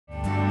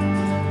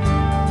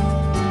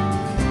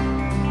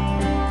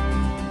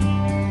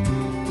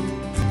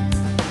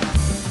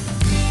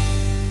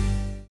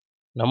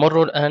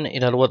نمر الآن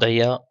إلى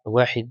الوضعية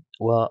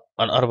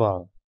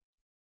 41.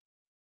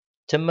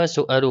 تم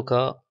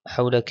سؤالك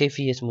حول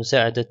كيفية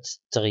مساعدة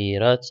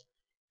التغييرات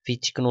في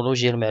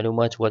تكنولوجيا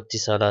المعلومات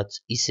والاتصالات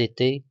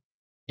ICT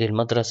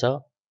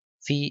للمدرسة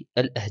في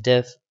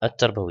الأهداف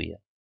التربوية.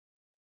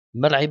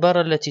 ما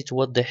العبارة التي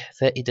توضح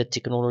فائدة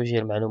تكنولوجيا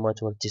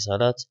المعلومات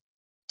والاتصالات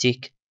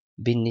TIC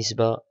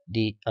بالنسبة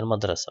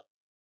للمدرسة؟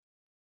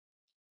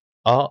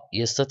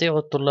 يستطيع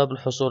الطلاب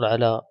الحصول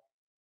على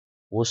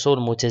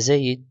وصول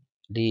متزايد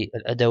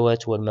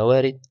للأدوات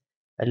والموارد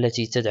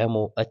التي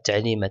تدعم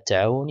التعليم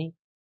التعاوني.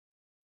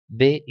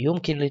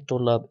 يمكن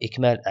للطلاب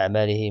إكمال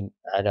أعمالهم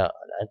على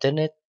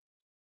الإنترنت.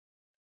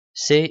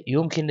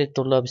 يمكن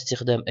للطلاب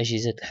استخدام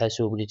أجهزة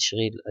الحاسوب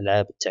لتشغيل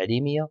الألعاب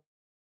التعليمية.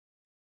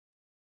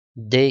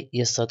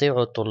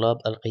 يستطيع الطلاب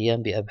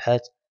القيام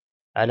بأبحاث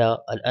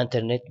على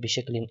الإنترنت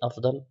بشكل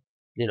أفضل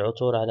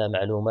للعثور على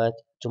معلومات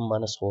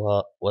ثم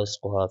نسخها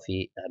ولصقها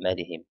في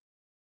أعمالهم.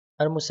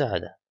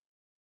 المساعدة: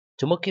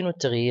 تمكن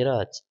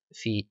التغييرات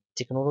في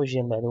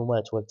تكنولوجيا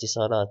المعلومات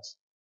والاتصالات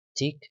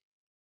TIC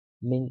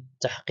من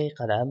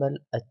تحقيق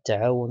العمل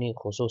التعاوني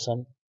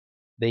خصوصا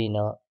بين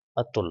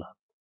الطلاب.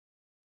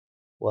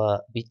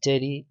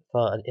 وبالتالي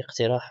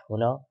فالاقتراح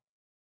هنا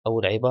أو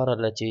العبارة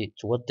التي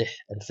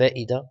توضح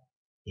الفائدة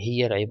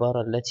هي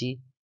العبارة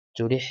التي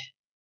تلح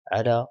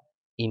على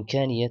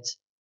إمكانية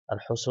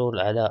الحصول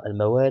على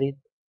الموارد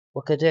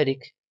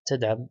وكذلك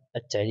تدعم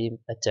التعليم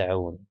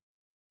التعاوني.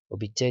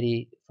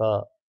 وبالتالي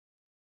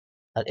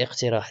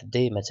فالاقتراح D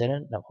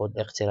مثلا، نقول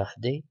الاقتراح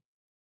D: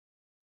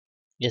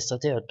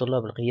 يستطيع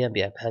الطلاب القيام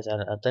بأبحاث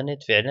على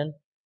الإنترنت فعلا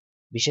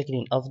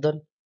بشكل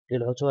أفضل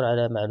للعثور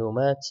على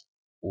معلومات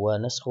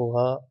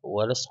ونسخها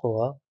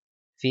ولصقها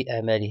في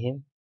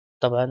أعمالهم.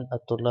 طبعا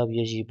الطلاب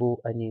يجب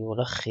أن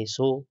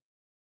يلخصوا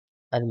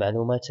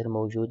المعلومات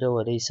الموجودة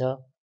وليس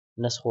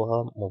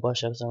نسخها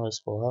مباشرة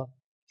ولصقها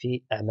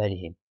في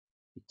أعمالهم،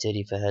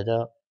 بالتالي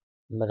فهذا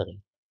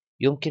ملغي.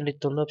 يمكن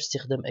للطلاب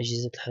استخدام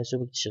أجهزة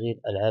الحاسوب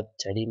لتشغيل الألعاب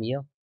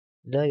التعليمية،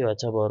 لا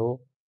يعتبر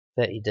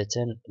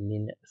فائدة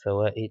من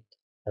فوائد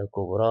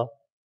الكبرى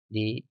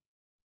ل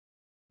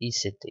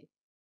ICT.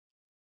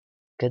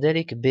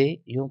 كذلك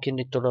يمكن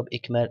للطلاب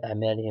إكمال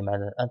أعمالهم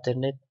على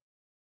الإنترنت،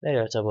 لا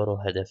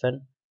يعتبر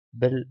هدفا،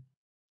 بل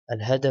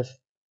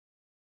الهدف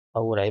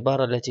أو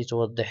العبارة التي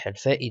توضح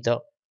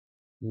الفائدة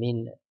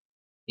من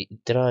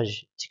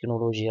إدراج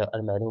تكنولوجيا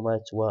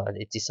المعلومات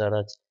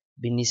والاتصالات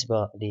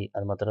بالنسبة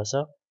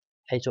للمدرسة،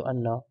 حيث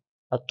أن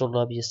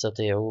الطلاب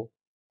يستطيعوا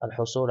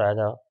الحصول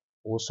على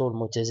وصول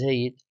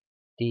متزايد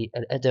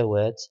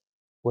للأدوات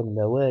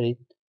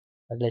والموارد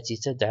التي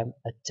تدعم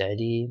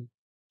التعليم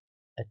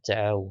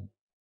التعاوني.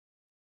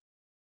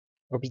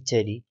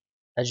 وبالتالي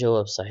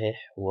الجواب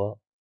الصحيح هو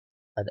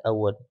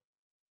الأول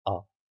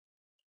A.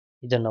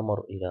 إذا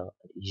نمر إلى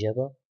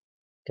الإجابة.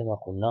 كما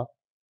قلنا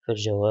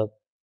فالجواب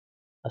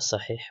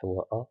الصحيح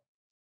هو A.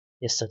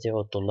 يستطيع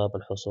الطلاب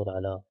الحصول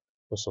على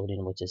وصول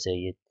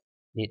متزايد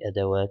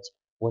للأدوات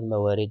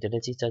والموارد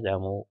التي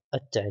تدعم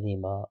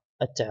التعليم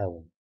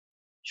التعاوني.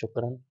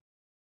 شكرا.